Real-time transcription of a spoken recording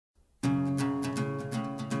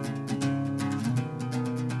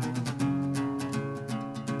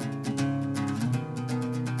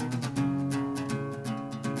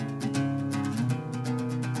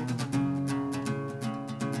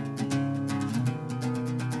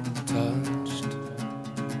touched.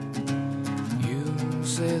 You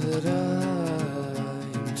say that I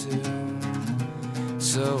am too.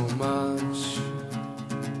 So much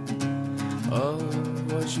of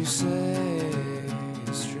what you say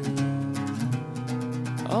is true.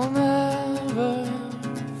 I'll never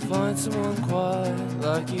find someone quite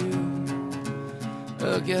like you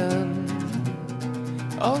again.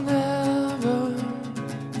 I'll never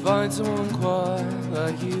find someone quite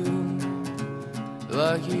like you,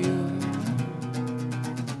 like you.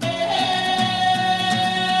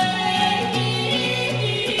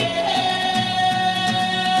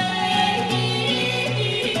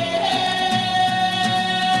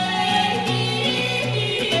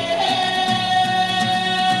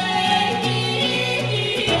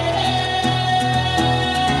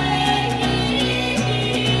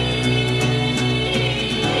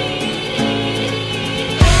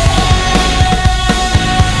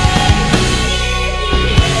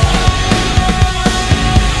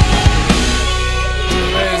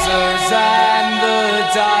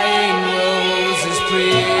 Dying roses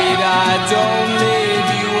plead, I don't leave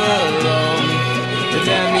you alone. The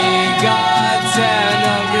demigods and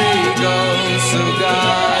hungry ghosts, so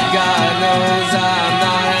God knows I'm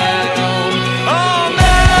not at home. I'll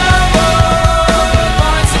never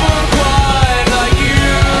find someone quite like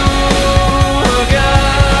you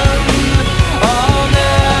again. I'll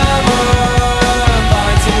never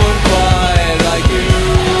find someone quite like you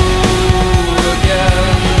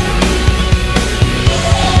again.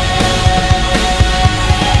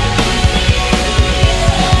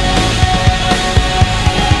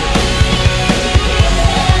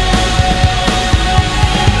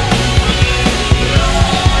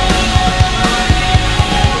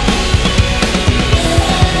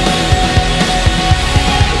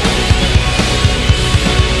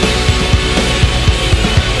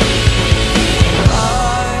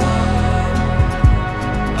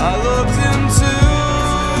 I looked into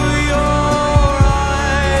your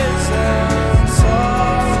eyes and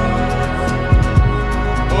saw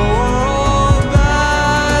a world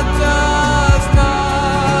that does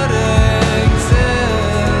not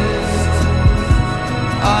exist.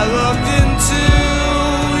 I looked into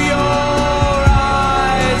your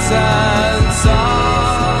eyes and saw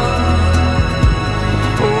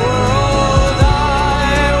a world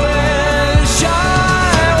I wish I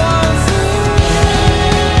was in.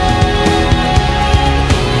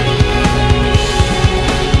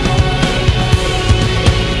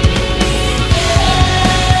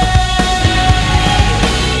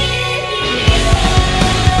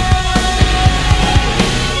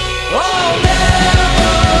 I'll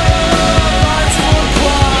never find someone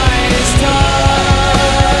quite as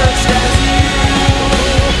touched as you.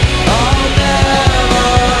 I'll never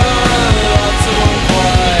love someone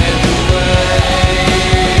quite the way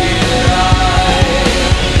that I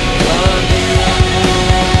love you.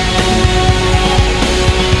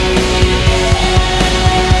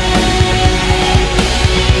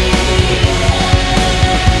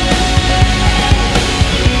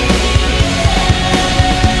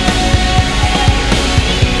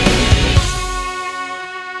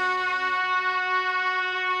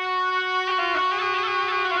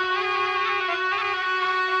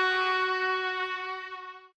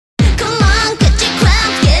 Come on, cut your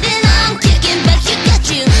crowd, get it on, kicking back, you got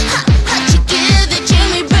you. Hot, you give it to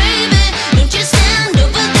me, baby. Don't you stand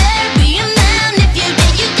over there, be a man. If you're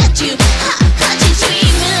dead, you got you. Hot, you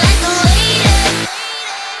treat me like a lady.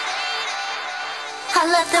 I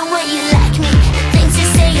love the way you like me, the things you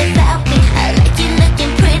say about